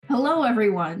Hello,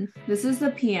 everyone. This is the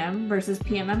PM versus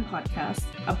PMM podcast,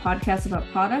 a podcast about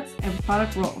products and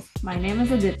product roles. My name is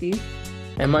Aditi.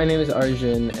 And my name is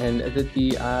Arjun, and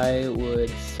Aditi, I would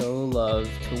so love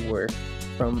to work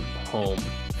from home,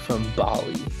 from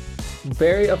Bali.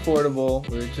 Very affordable.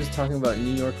 We were just talking about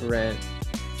New York rent,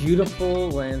 beautiful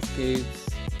landscapes,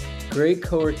 great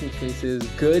co-working spaces,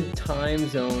 good time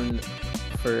zone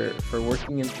for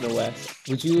working in the West.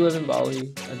 Would you live in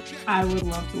Bali? I would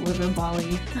love to live in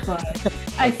Bali, but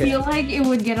I Okay. feel like it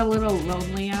would get a little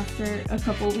lonely after a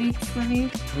couple weeks for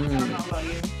me. I don't know about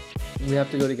you. We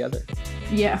have to go together.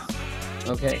 Yeah.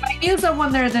 Okay. If I knew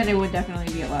someone there, then it would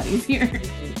definitely be a lot easier.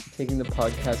 Taking the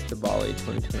podcast to Bali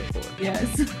 2024.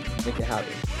 Yes. Make it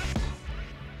happen.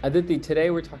 Aditi, today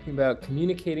we're talking about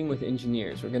communicating with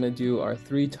engineers. We're going to do our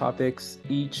 3 topics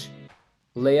each,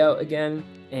 layout again,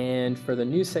 and for the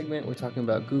new segment, we're talking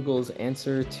about Google's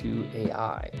answer to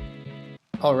AI.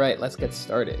 All right, let's get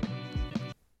started.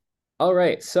 All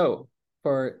right, so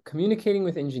for communicating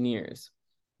with engineers,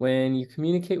 when you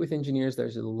communicate with engineers,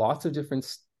 there's lots of different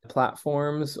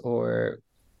platforms or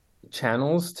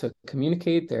channels to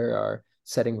communicate. There are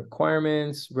setting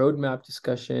requirements, roadmap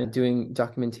discussion, doing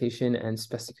documentation and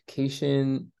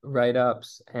specification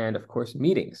write-ups, and of course,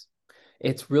 meetings.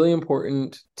 It's really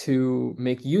important to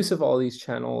make use of all these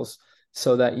channels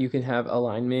so that you can have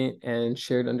alignment and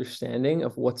shared understanding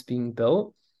of what's being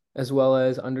built, as well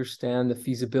as understand the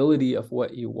feasibility of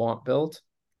what you want built.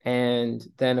 And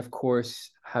then, of course,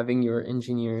 having your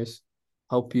engineers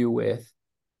help you with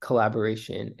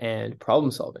collaboration and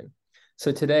problem solving.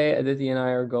 So today, Aditi and I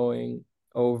are going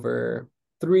over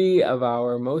 3 of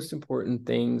our most important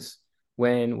things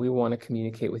when we want to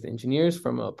communicate with engineers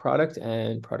from a product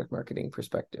and product marketing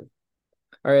perspective.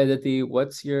 All right, Aditi,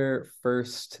 what's your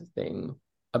first thing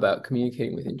about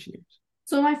communicating with engineers?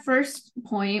 So my first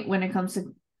point when it comes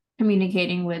to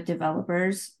communicating with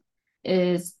developers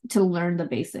is to learn the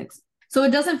basics. So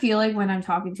it doesn't feel like when I'm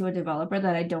talking to a developer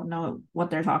that I don't know what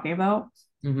they're talking about.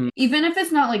 Mm-hmm. Even if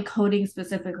it's not like coding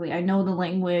specifically, I know the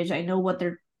language, I know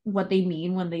what they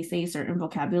mean when they say certain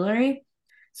vocabulary.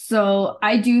 So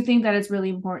I do think that it's really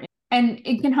important. And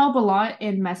it can help a lot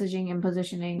in messaging and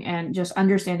positioning and just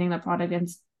understanding the product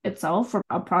itself for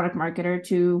a product marketer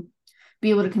to be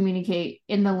able to communicate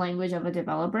in the language of a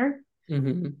developer,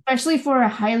 Mm-hmm. especially for a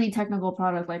highly technical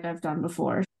product like I've done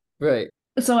before. Right.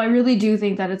 So I really do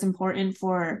think that it's important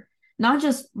for not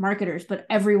just marketers, but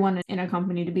everyone in a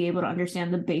company to be able to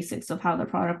understand the basics of how the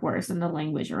product works and the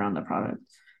language around the product.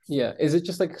 Yeah. Is it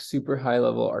just like super high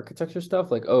level architecture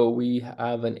stuff? Like, oh, we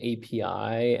have an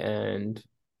API and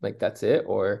like that's it?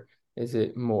 Or is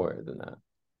it more than that?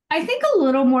 I think a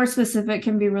little more specific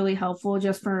can be really helpful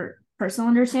just for personal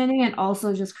understanding and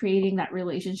also just creating that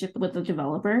relationship with the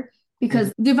developer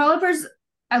because developers,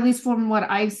 at least from what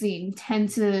I've seen, tend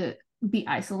to be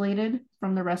isolated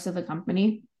from the rest of the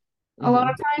company a lot Mm-hmm.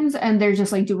 of times, and they're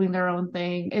just like doing their own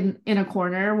thing in a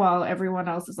corner while everyone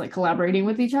else is like collaborating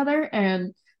with each other.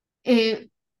 And it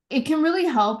it can really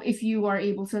help if you are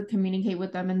able to communicate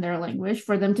with them in their language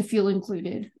for them to feel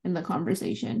included in the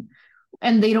conversation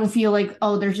and they don't feel like,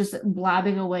 oh, they're just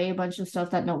blabbing away a bunch of stuff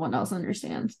that no one else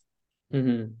understands.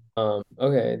 Mm-hmm.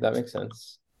 Okay, that makes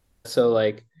sense. So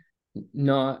like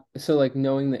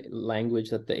knowing the language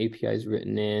that the API is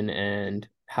written in and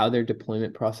how their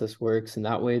deployment process works, and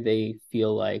that way they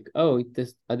feel like, oh,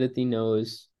 this Aditi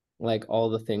knows like all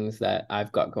the things that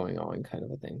I've got going on, kind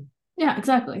of a thing. Yeah,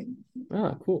 exactly.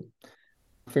 Ah, cool.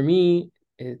 For me,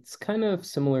 it's kind of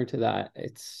similar to that.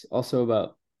 It's also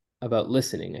about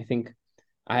listening. I think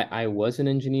I was an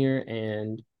engineer,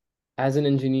 and as an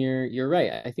engineer, you're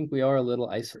right. I think we are a little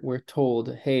isolated. We're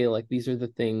told, hey, like these are the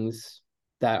things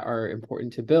that are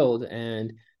important to build,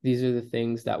 and these are the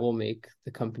things that will make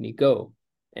the company go.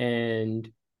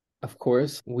 And of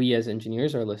course, we as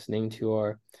engineers are listening to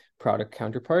our product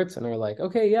counterparts and are like,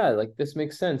 okay, yeah, like this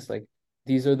makes sense. Like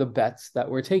these are the bets that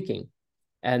we're taking.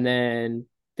 And then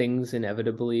things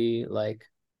inevitably like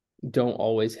don't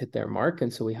always hit their mark.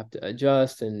 And so we have to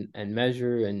adjust and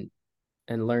measure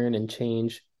and learn and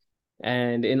change.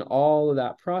 And in all of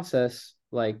that process,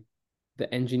 like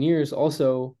the engineers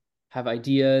also have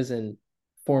ideas and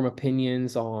form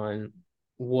opinions on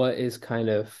what is kind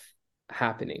of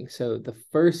happening. So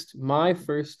my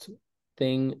first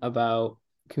thing about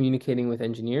communicating with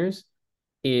engineers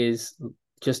is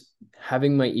just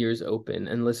having my ears open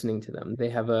and listening to them. They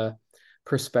have a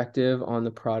perspective on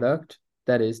the product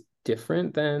that is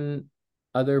different than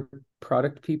other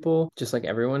product people, just like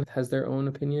everyone has their own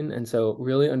opinion. And so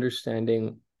really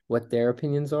understanding what their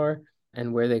opinions are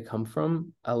and where they come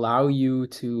from allow you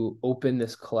to open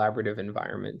this collaborative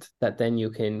environment that then you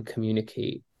can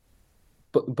communicate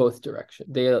both direction.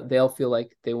 They'll feel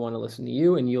like they want to listen to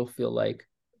you, and you'll feel like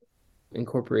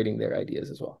incorporating their ideas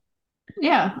as well.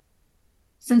 Yeah.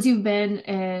 Since you've been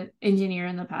an engineer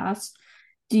in the past,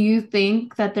 do you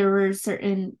think that there were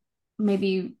certain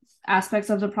maybe aspects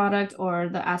of the product or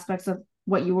the aspects of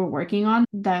what you were working on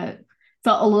that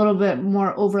felt a little bit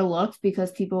more overlooked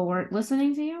because people weren't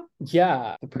listening to you?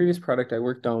 Yeah, the previous product I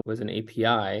worked on was an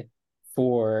API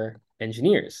for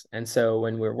engineers. And so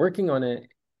when we're working on an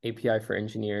API for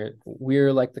engineer,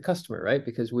 we're like the customer, right?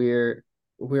 Because we're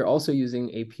also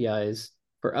using APIs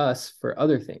for us for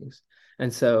other things.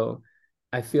 And so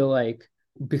I feel like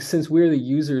since we're the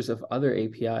users of other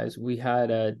APIs, we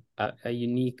had a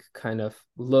unique kind of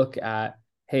look at,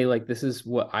 hey, like this is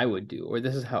what I would do, or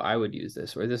this is how I would use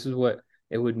this, or this is what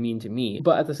it would mean to me.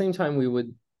 But at the same time, we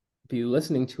would be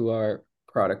listening to our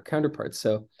product counterparts.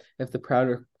 So if the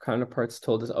product counterparts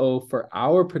told us, oh, for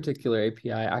our particular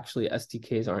API, actually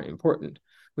SDKs aren't important,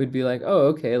 we'd be like, oh,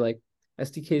 okay, like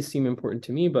SDKs seem important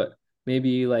to me, but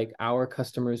maybe like our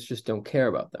customers just don't care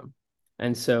about them.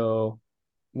 And so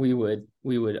we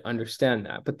would understand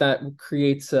that. But that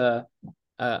creates a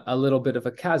little bit of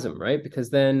a chasm, right? Because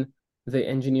then the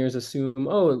engineers assume,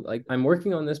 oh, like I'm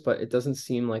working on this, but it doesn't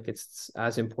seem like it's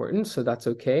as important, so that's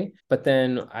okay. But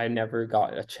then I never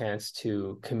got a chance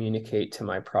to communicate to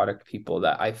my product people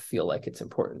that I feel like it's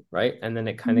important, right? And then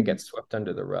it kind of Mhm. gets swept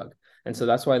under the rug. And so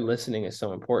that's why listening is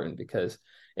so important, because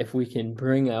if we can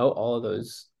bring out all of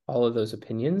those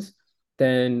opinions,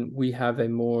 then we have a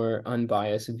more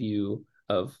unbiased view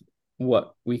of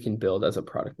what we can build as a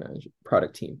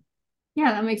product team.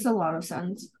 Yeah, that makes a lot of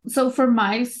sense. So for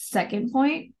my second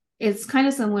point, it's kind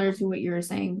of similar to what you were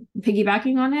saying,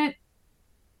 piggybacking on it.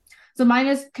 So mine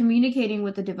is communicating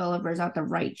with the developers at the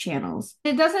right channels.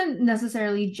 It doesn't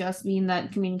necessarily just mean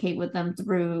that communicate with them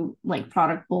through like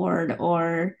product board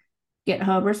or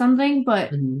GitHub or something,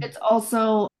 but Mhm. it's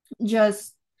also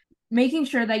just making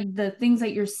sure that the things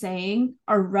that you're saying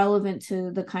are relevant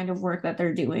to the kind of work that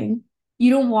they're doing. You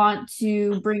don't want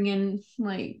to bring in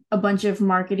like a bunch of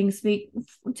marketing speak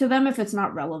to them if it's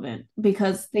not relevant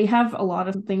because they have a lot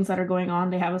of things that are going on.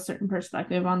 They have a certain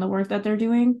perspective on the work that they're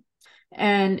doing.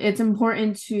 And it's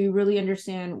important to really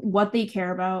understand what they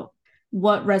care about,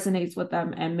 what resonates with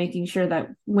them, and making sure that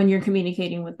when you're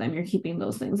communicating with them, you're keeping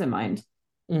those things in mind.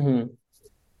 Hmm.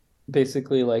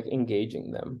 Basically like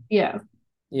engaging them. Yeah.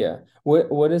 Yeah.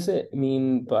 What does it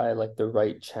mean by like the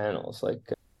right channels? Like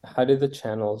how do the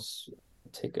channels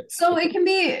take it So take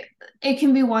it it?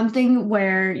 can be one thing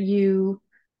where you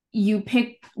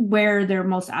pick where they're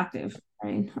most active,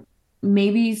 right?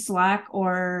 Maybe Slack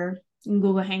or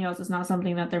Google Hangouts is not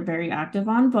something that they're very active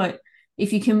on, but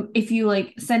if you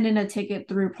like send in a ticket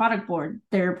through product board,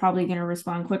 they're probably going to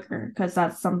respond quicker because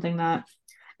that's something that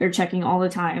they're checking all the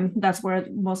time. That's where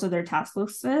most of their task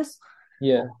list is.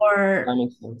 Yeah, that Or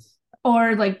makes sense.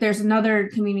 like there's another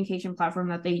communication platform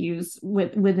that they use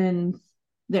within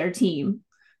their team,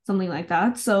 something like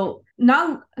that. So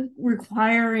not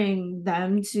requiring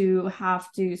them to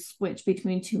have to switch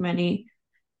between too many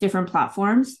different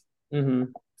platforms Hmm.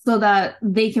 so that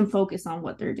they can focus on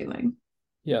what they're doing.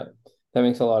 Yeah, that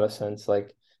makes a lot of sense.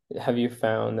 Like, have you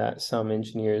found that some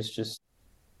engineers just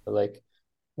like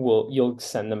you'll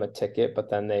send them a ticket, but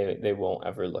then they won't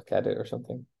ever look at it or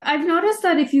something? I've noticed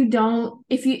that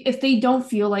if they don't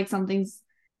feel like something's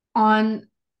on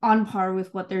par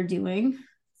with what they're doing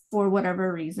for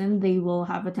whatever reason, they will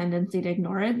have a tendency to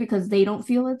ignore it because they don't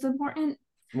feel it's important.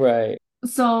 Right.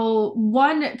 So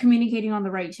one, communicating on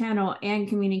the right channel and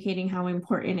communicating how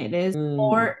important it is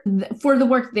Mm, for the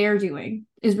work they're doing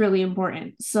is really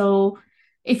important. So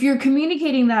if you're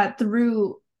communicating that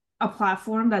through a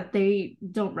platform that they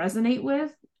don't resonate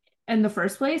with in the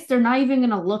first place, they're not even going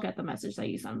to look at the message that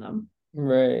you send them.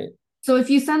 right. So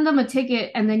if you send them a ticket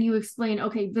and then you explain,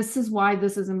 okay, this is why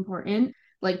this is important,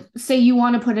 like say you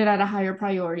want to put it at a higher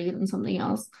priority than something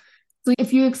else. So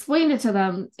if you explain it to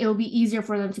them, it'll be easier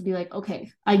for them to be like,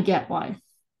 okay, I get why.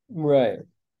 Right.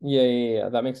 Yeah.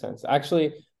 That makes sense.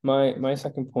 Actually, my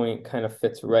second point kind of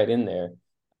fits right in there.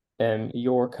 And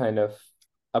you're kind of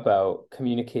about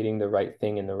communicating the right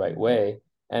thing in the right way.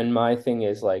 And my thing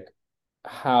is like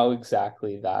how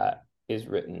exactly that is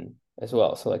written as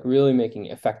well. So like really making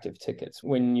effective tickets.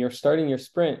 When you're starting your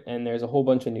sprint and there's a whole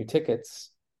bunch of new tickets,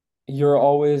 you're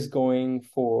always going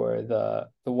for the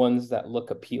ones that look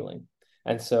appealing.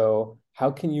 And so how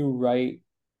can you write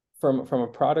from a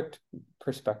product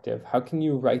perspective, how can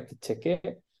you write the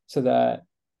ticket so that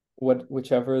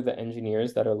whichever the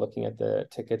engineers that are looking at the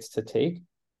tickets to take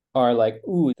are like,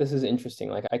 ooh, this is interesting.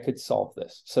 Like I could solve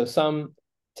this. So some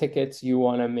tickets you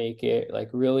want to make it like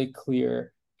really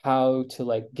clear how to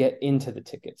like get into the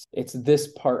tickets. It's this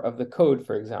part of the code,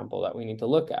 for example, that we need to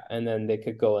look at. And then they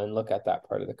could go and look at that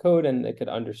part of the code and they could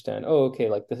understand, oh, okay,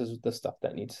 like this is the stuff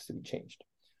that needs to be changed.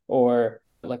 Or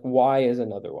like why is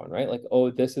another one, right? Like, oh,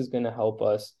 this is going to help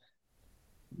us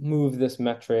move this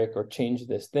metric or change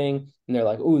this thing. And they're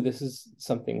like, oh, this is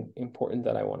something important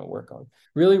that I want to work on.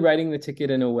 Really writing the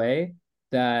ticket in a way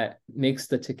that makes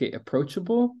the ticket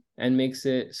approachable and makes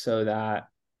it so that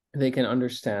they can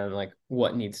understand like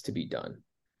what needs to be done.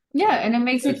 Yeah, and it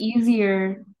makes it Because,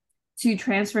 easier to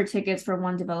transfer tickets from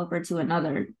one developer to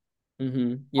another.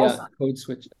 yeah, Also, code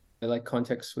switch, like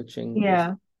context switching is,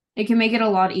 yeah, it can make it a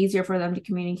lot easier for them to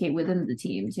communicate within the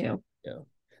team too. yeah.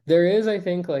 There is, I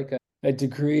think, like a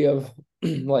degree of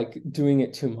like doing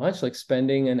it too much, like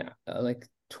spending like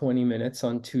 20 minutes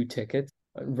on two tickets.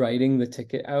 Writing the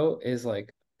ticket out is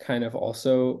like kind of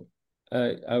also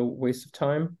a waste of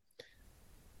time.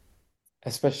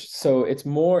 Especially so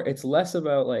it's less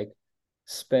about like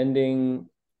spending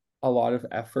a lot of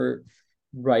effort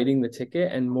writing the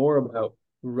ticket and more about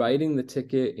writing the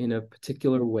ticket in a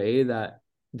particular way that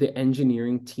the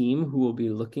engineering team who will be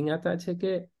looking at that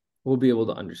ticket will be able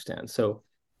to understand. So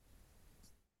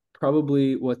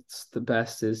probably what's the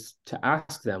best is to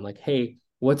ask them like, hey,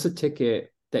 what's a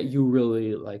ticket that you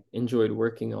really like enjoyed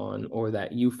working on or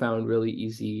that you found really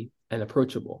easy and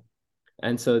approachable?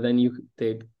 And so then you'd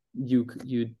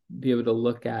be able to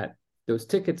look at those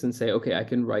tickets and say, okay, I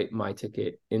can write my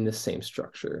ticket in the same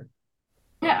structure,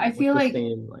 Yeah, I with feel the like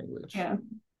same language. yeah.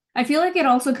 I feel like it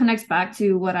also connects back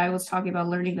to what I was talking about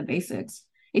learning the basics.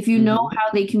 If you know Mm-hmm.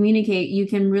 how they communicate, you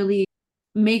can really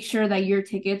make sure that your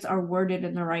tickets are worded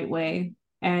in the right way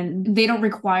and they don't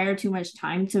require too much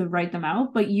time to write them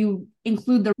out, but you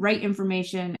include the right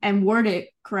information and word it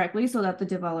correctly so that the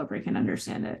developer can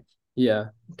understand it. Yeah,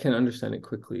 can understand it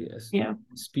quickly. As Yeah,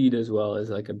 speed as well is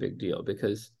like a big deal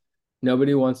because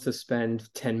nobody wants to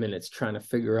spend 10 minutes trying to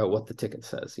figure out what the ticket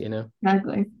says, you know?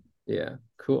 exactly. Yeah,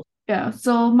 cool. Yeah.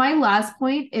 So my last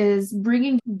point is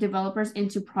bringing developers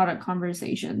into product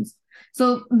conversations.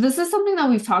 So this is something that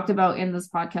we've talked about in this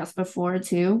podcast before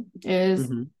too, is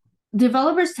Mm-hmm.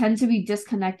 developers tend to be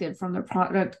disconnected from their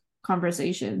product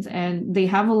conversations and they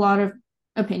have a lot of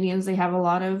opinions, they have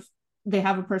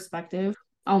a perspective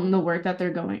on the work that they're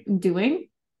going doing.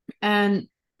 And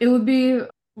it would be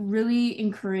really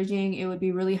encouraging, it would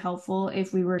be really helpful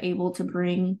if we were able to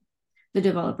bring the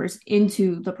developers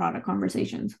into the product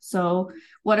conversations. So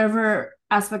whatever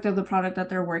aspect of the product that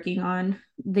they're working on,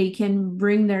 they can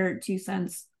bring their 2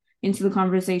 cents into the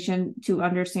conversation to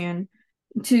understand,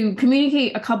 to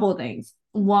communicate a couple of things.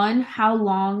 One, how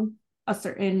long a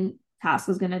certain task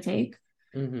is going to take.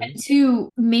 Mm-hmm. And two,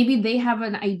 maybe they have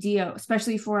an idea,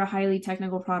 especially for a highly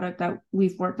technical product that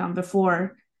we've worked on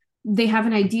before. They have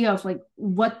an idea of like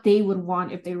what they would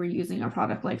want if they were using a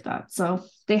product like that. So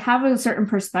they have a certain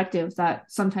perspective that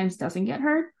sometimes doesn't get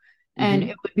heard. And Mm-hmm.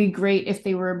 it would be great if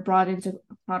they were brought into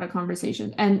product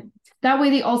conversation. And that way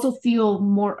they also feel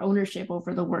more ownership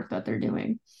over the work that they're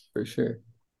doing. For sure.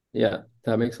 Yeah,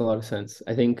 that makes a lot of sense.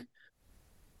 I think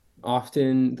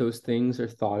often those things are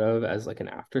thought of as like an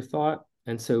afterthought.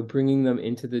 And so bringing them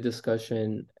into the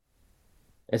discussion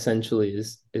essentially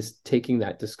is taking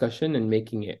that discussion and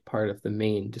making it part of the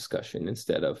main discussion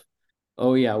instead of,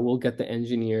 oh yeah, we'll get the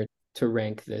engineer to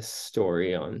rank this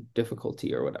story on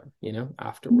difficulty or whatever,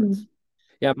 afterwards. Mhm.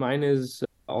 Yeah, mine is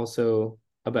also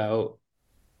about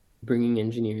bringing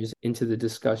engineers into the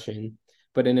discussion,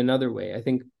 but in another way. I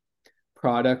think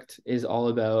product is all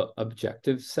about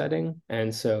objective setting.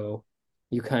 And so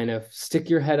you kind of stick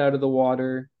your head out of the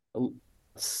water,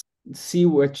 see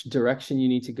which direction you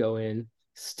need to go in,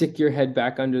 stick your head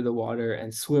back under the water,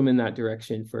 and swim in that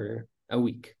direction for a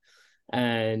week.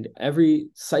 And every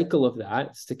cycle of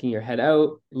that, sticking your head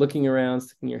out, looking around,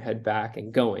 sticking your head back,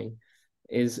 and going,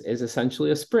 is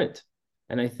essentially a sprint.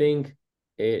 And I think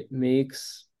it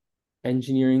makes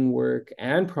engineering work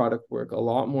and product work a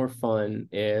lot more fun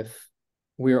if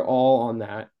we're all on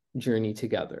that journey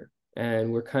together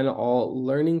and we're kind of all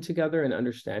learning together and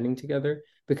understanding together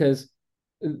because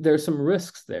there's some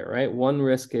risks there, right? One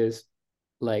risk is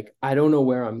like I don't know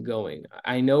where I'm going.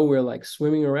 I know we're like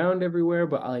swimming around everywhere,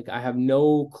 but like I have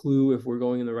no clue if we're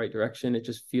going in the right direction. It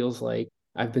just feels like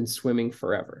I've been swimming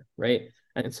forever, right?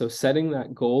 And so setting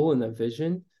that goal and that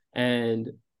vision and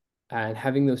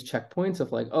having those checkpoints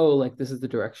of like, oh, like this is the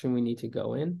direction we need to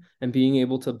go in, and being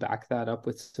able to back that up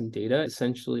with some data,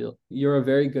 essentially you're a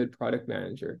very good product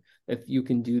manager if you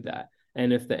can do that.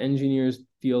 And if the engineers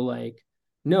feel like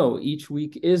no, each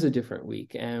week is a different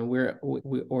week, and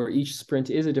or each sprint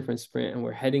is a different sprint, and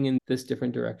we're heading in this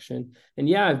different direction. And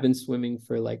yeah, I've been swimming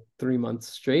for like 3 months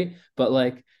straight, but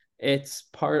like it's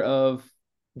part of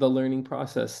the learning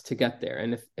process to get there.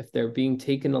 And if they're being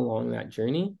taken along that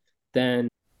journey, then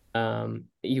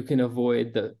you can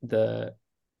avoid the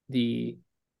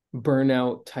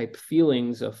burnout type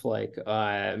feelings of like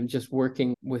I'm just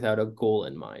working without a goal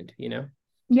in mind, you know?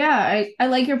 Yeah, I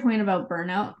like your point about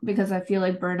burnout because I feel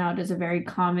like burnout is a very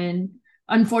common,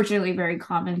 unfortunately, very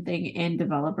common thing in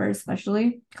developers,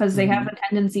 especially because they have Mm-hmm. a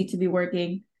tendency to be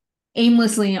working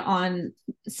aimlessly on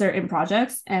certain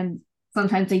projects, and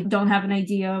sometimes they don't have an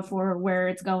idea for where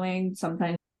it's going.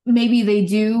 Sometimes maybe they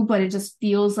do, but it just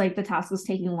feels like the task is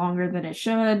taking longer than it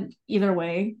should, either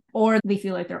way, or they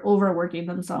feel like they're overworking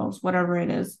themselves, whatever it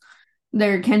is.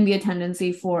 There can be a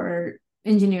tendency for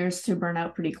engineers to burn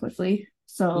out pretty quickly.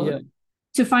 So Yeah.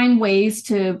 to find ways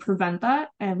to prevent that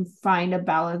and find a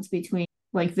balance between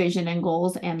like vision and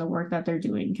goals and the work that they're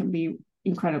doing can be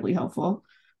incredibly helpful.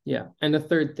 Yeah. And the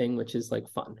third thing, which is like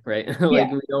fun, right? Yeah.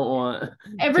 Like we don't want to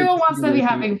Everyone wants be to be working.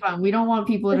 having fun. We don't want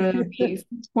people to be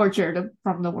tortured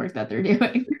from the work that they're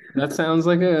doing. That sounds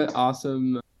like an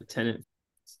awesome tenant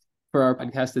for our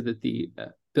podcast that the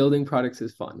building products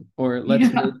is fun, or let's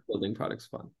Yeah. make building products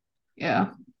fun.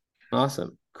 Yeah.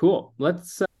 Awesome. Cool.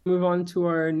 Let's move on to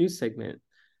our new segment.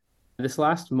 This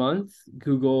last month,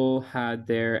 Google had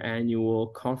their annual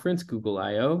conference, Google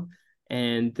I/O,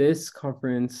 and this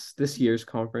year's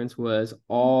conference was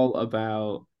all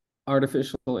about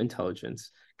artificial intelligence,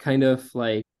 kind of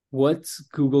like what's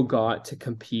Google got to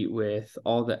compete with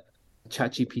all the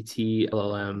ChatGPT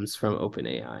LLMs from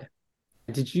OpenAI.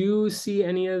 Did you see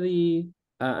any of the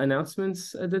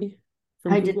announcements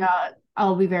from I did Google? not,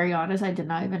 I'll be very honest, I did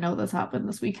not even know this happened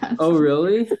this weekend. Oh,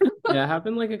 really? Yeah, it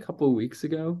happened like a couple of weeks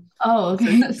ago. Oh, It's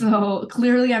like, okay. So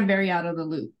clearly I'm very out of the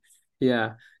loop.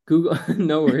 yeah, Google,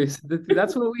 no worries.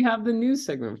 That's what we have the news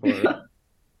segment for.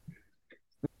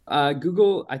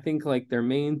 Google, I think like their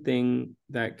main thing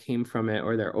that came from it,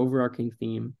 or their overarching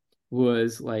theme,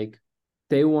 was like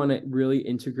they want to really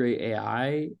integrate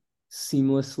AI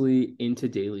seamlessly into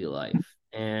daily life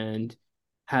and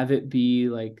have it be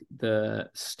like the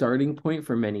starting point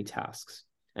for many tasks.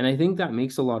 And I think that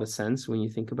makes a lot of sense when you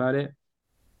think about it.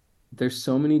 There's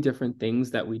so many different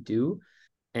things that we do,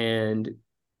 and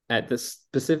at this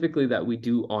specifically that we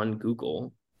do on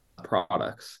Google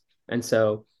products. And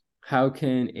so how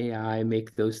can AI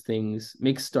make those things,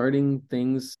 make starting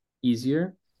things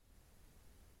easier?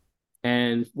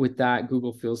 And with that,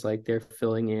 Google feels like they're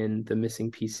filling in the missing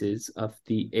pieces of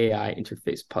the AI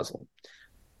interface puzzle.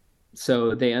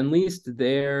 So they unleashed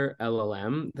their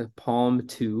LLM, the Palm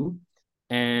 2,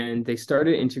 and they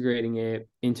started integrating it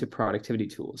into productivity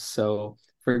tools. So,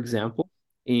 for example,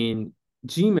 in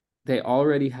Gmail, they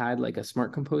already had like a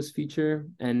smart compose feature,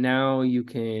 and now you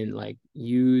can like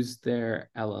use their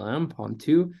LLM Palm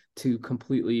 2 to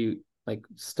completely like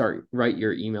start write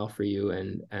your email for you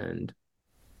and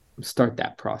start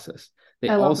that process. They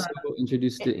I love also that.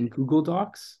 introduced it in Google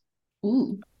Docs,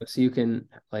 Ooh. so you can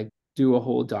like do a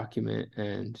whole document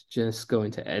and just go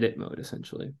into edit mode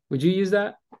essentially. Would you use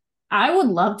that? I would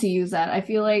love to use that. I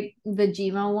feel like the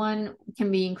Gmail one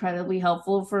can be incredibly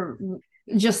helpful for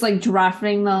just like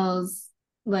drafting those,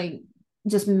 like,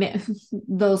 just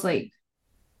those, like,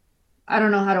 I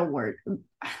don't know how to word,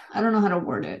 I don't know how to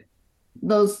word it.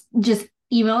 Those just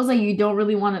emails that you don't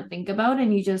really want to think about,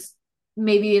 and you just,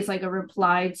 maybe it's like a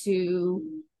reply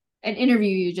to an interview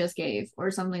you just gave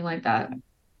or something like that,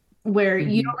 where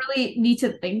you Mhm. don't really need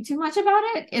to think too much about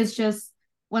it. It's just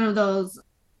one of those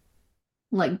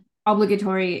like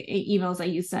obligatory emails that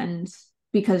you send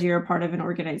because you're a part of an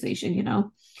organization,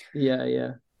 Yeah,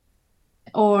 yeah.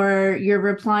 or you're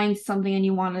replying to something and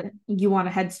you want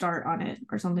a head start on it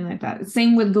or something like that.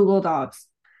 Same with Google Docs.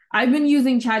 I've been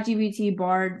using ChatGPT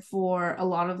Bard for a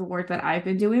lot of the work that I've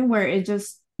been doing, where it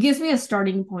just gives me a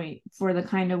starting point for the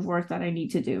kind of work that I need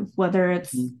to do, whether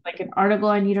it's Mhm. like an article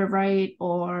I need to write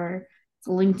or it's a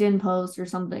LinkedIn post or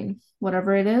something,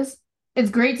 whatever it is. It's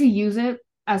great to use it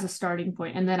as a starting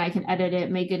point, and then I can edit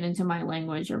it, make it into my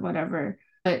language or whatever.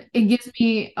 But it gives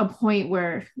me a point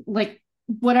where, like,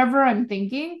 whatever I'm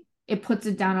thinking, it puts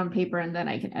it down on paper and then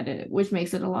I can edit it, which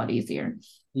makes it a lot easier.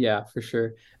 Yeah, for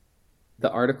sure.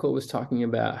 The article was talking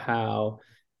about how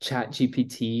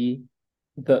ChatGPT,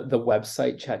 the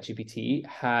website ChatGPT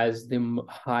has the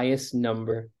highest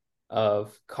number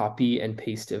of copy and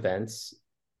paste events,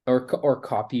 or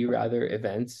copy rather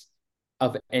events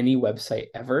of any website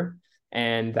ever,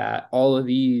 and that all of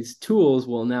these tools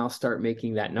will now start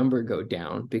making that number go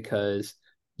down because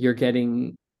you're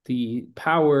getting the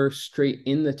power straight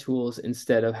in the tools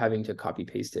instead of having to copy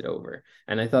paste it over.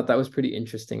 And I thought that was pretty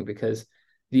interesting because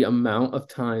the amount of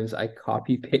times I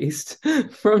copy paste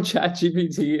from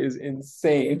ChatGPT is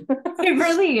insane. It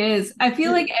really is. I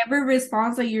feel like every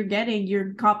response that you're getting,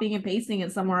 you're copying and pasting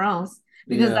it somewhere else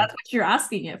because Yeah. that's what you're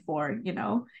asking it for, you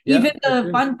know. Even Yeah, for the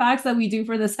sure. fun facts that we do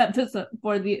for this episode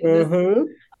for the this Uh-huh.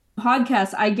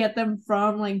 podcast, I get them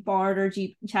from like Bard or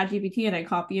Chat GPT and I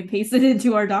copy and paste it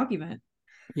into our document.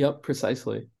 Yep,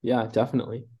 precisely. Yeah,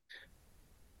 definitely.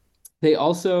 They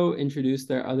also introduced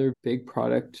their other big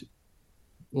product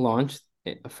launch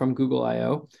from Google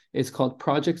I/O. It's called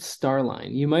Project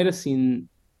Starline. You might have seen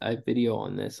a video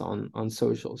on this on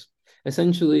socials.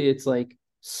 Essentially, it's like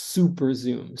super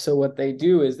zoom. So what they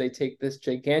do is they take this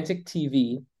gigantic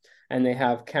TV and they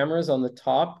have cameras on the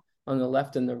top, on the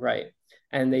left, and the right.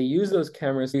 And they use those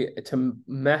cameras to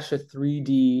mesh a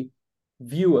 3D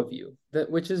view of you,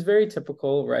 which is very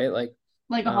typical, right? Like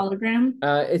Like a uh, hologram.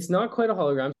 it's not quite a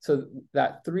hologram. So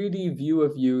that 3D view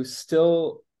of you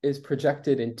still is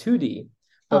projected in 2D,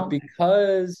 but Oh.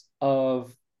 because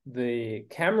of the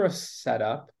camera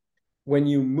setup, when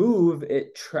you move,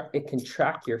 it can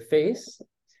track your face,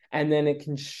 and then it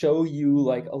can show you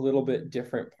like a little bit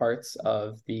different parts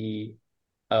of the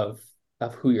of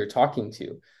of who you're talking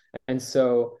to. And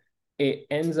so it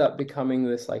ends up becoming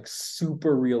this like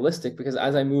super realistic because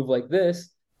as I move like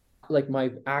this, like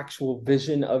my actual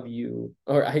vision of you,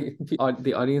 or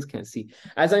the audience can't see.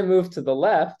 As I move to the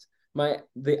left,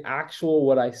 the actual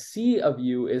what I see of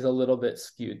you is a little bit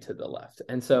skewed to the left.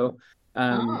 And so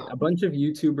a Oh. bunch of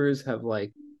YouTubers have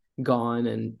like gone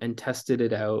and tested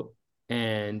it out.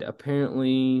 And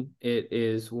apparently it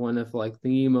is one of like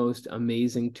the most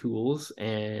amazing tools,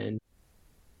 and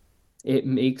it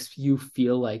makes you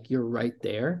feel like you're right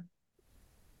there,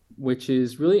 which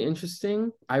is really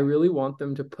interesting. I really want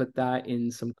them to put that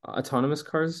in some autonomous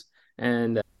cars,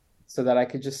 and so that I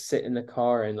could just sit in the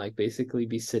car and like basically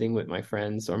be sitting with my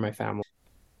friends or my family.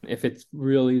 If it's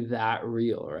really that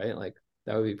real, right? Like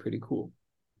that would be pretty cool.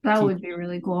 That Teach, would be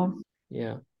really cool.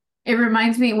 yeah. It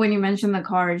reminds me when you mentioned the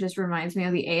car, it just reminds me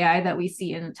of the AI that we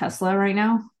see in Tesla right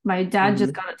now. My dad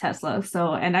just Hmm. got a Tesla,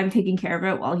 so and I'm taking care of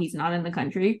it while he's not in the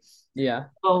country. Yeah.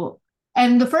 So,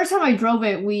 and the first time I drove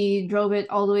it, we drove it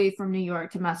all the way from New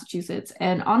York to Massachusetts.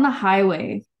 And on the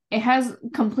highway, it has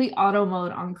complete auto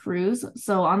mode on cruise.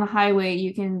 So on the highway,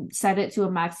 you can set it to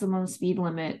a maximum speed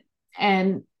limit.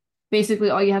 And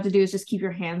basically, all you have to do is just keep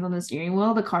your hands on the steering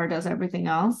wheel. The car does everything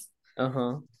else.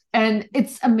 Uh-huh. And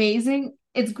it's amazing.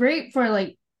 It's great for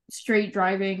like straight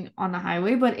driving on the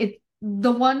highway, but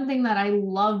the one thing that I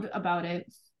loved about it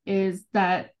is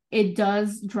that it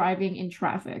does driving in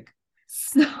traffic.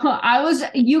 So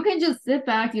you can just sit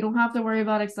back. You don't have to worry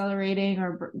about accelerating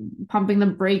or pumping the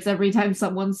brakes every time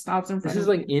someone stops in This front is of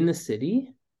like you. in the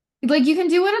city. Like you can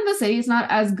do it in the city. It's not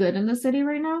as good in the city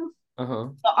right now, Uh-huh.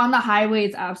 but on the highway,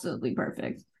 it's absolutely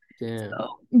perfect. Damn.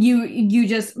 So you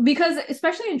just because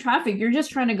especially in traffic, you're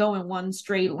just trying to go in one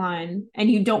straight line and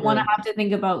you don't want Yeah. to have to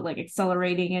think about like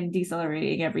accelerating and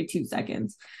decelerating every 2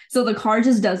 seconds. So the car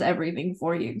just does everything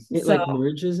for you. It So like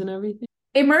merges and everything.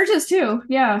 it merges too.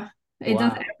 Yeah. It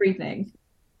does Wow. everything.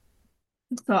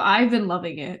 So I've been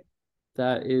loving it.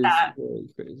 That is That really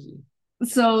crazy.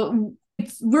 so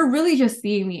we're really just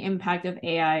seeing the impact of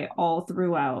AI all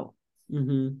throughout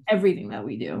Mm-hmm. everything that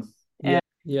we do. Yeah. And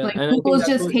Yeah. like And I Google think is that's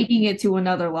just what taking it to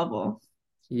another level.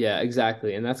 Yeah,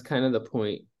 exactly. And that's kind of the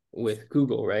point with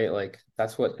Google, right? Like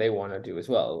that's what they want to do as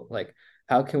well. Like,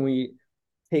 how can we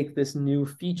take this new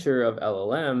feature of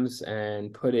LLMs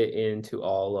and put it into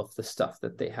all of the stuff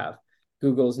that they have?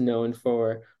 Google's known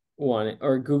for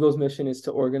Google's mission is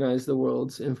to organize the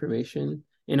world's information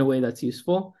in a way that's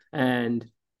useful. And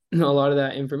a lot of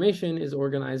that information is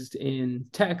organized in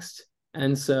text.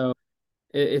 And so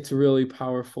it's really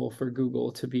powerful for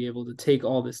Google to be able to take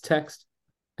all this text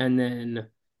and then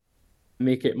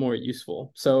make it more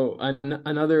useful. So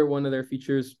another one of their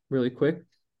features, really quick,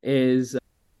 is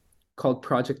called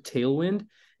Project Tailwind.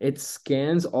 It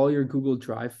scans all your Google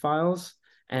Drive files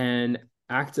and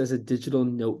acts as a digital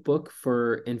notebook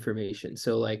for information.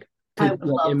 So like I could would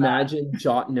like love that. imagine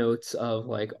jot notes of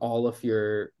like all of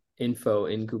your info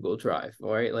in Google Drive,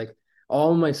 right? Like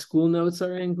all my school notes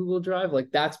are in Google Drive. Like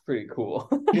that's pretty cool.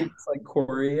 You just like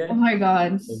query Oh it. my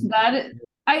God. And,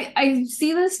 I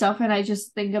see this stuff and I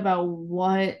just think about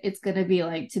what it's gonna be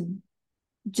like to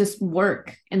just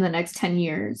work in the next 10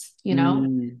 years, you know?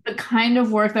 mm, The kind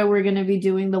of work that we're gonna be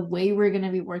doing, the way we're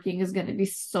gonna be working is gonna be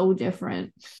so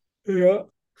different. yeah,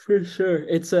 for sure.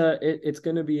 It's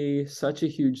gonna be such a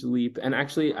huge leap. And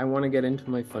actually, I want to get into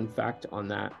my fun fact on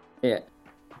that.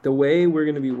 the way we're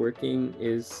going to be working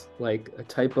is like a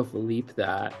type of leap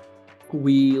that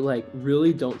we like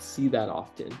really don't see that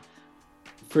often.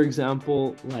 For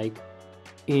example, like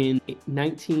in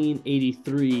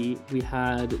 1983, we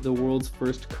had the world's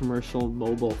first commercial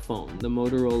mobile phone, the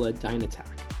Motorola Dynatac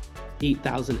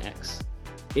 8000X.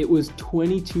 It was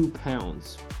 22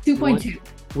 pounds. 2.2.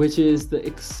 Which is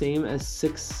the same as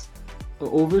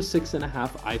over 6.5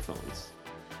 iPhones.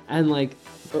 And like,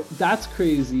 that's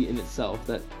crazy in itself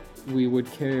that we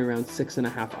would carry around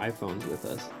 6.5 iPhones with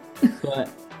us. But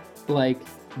like,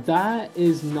 that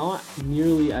is not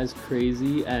nearly as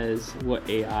crazy as what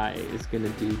AI is going to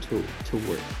do to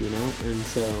work, you know? And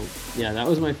so, yeah, that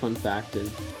was my fun fact.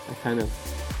 And I kind of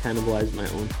cannibalized my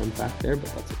own fun fact there,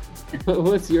 but that's it. But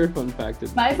what's your fun fact?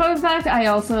 My fun fact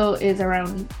is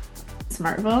around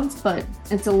smartphones, but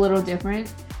it's a little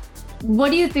different.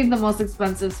 What do you think the most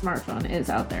expensive smartphone is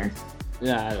out there?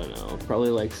 Yeah, I don't know. Probably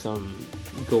like some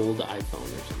gold iPhone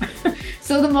or something.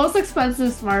 So the most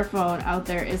expensive smartphone out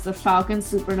there is the Falcon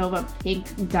Supernova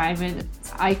Pink Diamond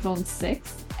iPhone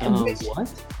 6.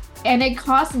 What? And it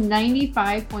costs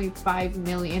 $95.5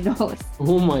 million.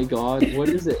 Oh my God. What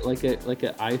is it? Like an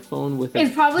iPhone with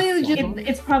it's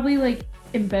probably like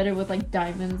embedded with like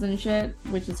diamonds and shit,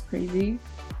 which is crazy.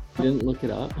 You didn't look it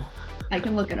up? I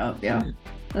can look it up, yeah.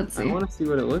 Let's see. I want to see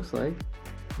what it looks like.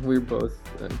 We're both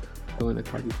going to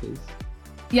copy paste.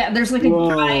 Yeah, there's like a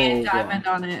giant diamond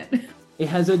on it. It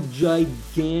has a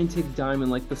gigantic diamond,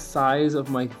 like the size of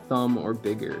my thumb or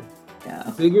bigger.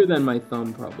 Yeah. Bigger than my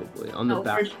thumb probably on the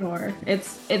back. For sure.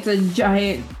 It's just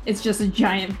a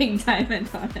giant pink diamond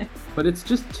on it. But it's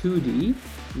just 2D?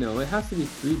 No, it has to be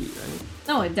 3D, right?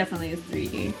 No, it definitely is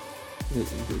 3D.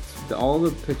 All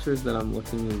the pictures that I'm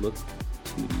looking at look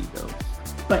 2D though.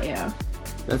 But yeah.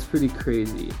 That's pretty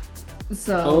crazy.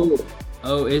 So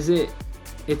is it?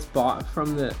 It's bought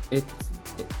from the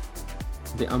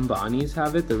Ambanis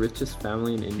have it, the richest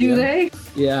family in India. Do they?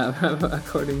 Yeah,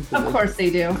 according to. Of course they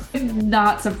do. I'm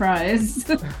not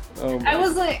surprised.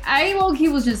 I low-key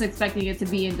was just expecting it to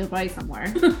be in Dubai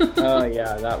somewhere. Oh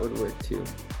yeah, that would work too.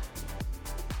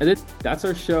 And that's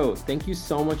our show. Thank you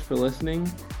so much for listening.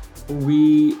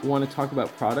 We want to talk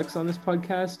about products on this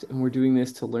podcast, and we're doing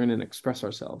this to learn and express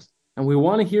ourselves. And we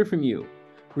want to hear from you.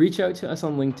 Reach out to us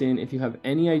on LinkedIn if you have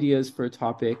any ideas for a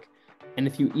topic. And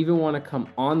if you even want to come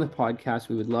on the podcast,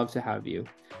 we would love to have you.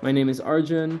 My name is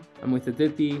Arjun. I'm with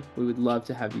Aditi. We would love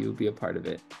to have you be a part of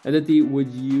it. Aditi, would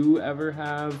you ever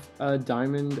have a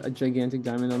gigantic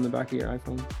diamond on the back of your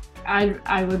iPhone?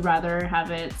 I would rather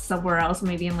have it somewhere else,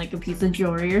 maybe in like a piece of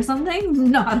jewelry or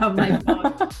something, not on my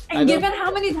phone. And given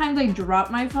how many times I drop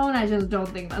my phone, I just don't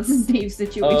think that's a safe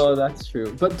situation. Oh, that's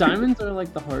true. But diamonds are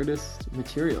like the hardest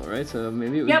material, right? So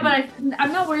maybe it would but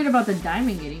I'm not worried about the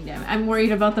diamond getting damaged. I'm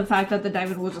worried about the fact that the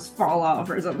diamond will just fall off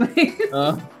or something.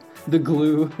 The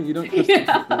glue. You don't trust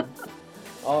the glue.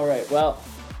 All right. Well,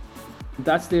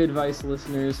 that's the advice,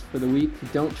 listeners, for the week.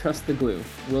 Don't trust the glue.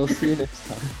 We'll see you next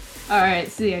time. All right,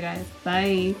 see you guys.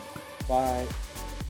 Bye. Bye.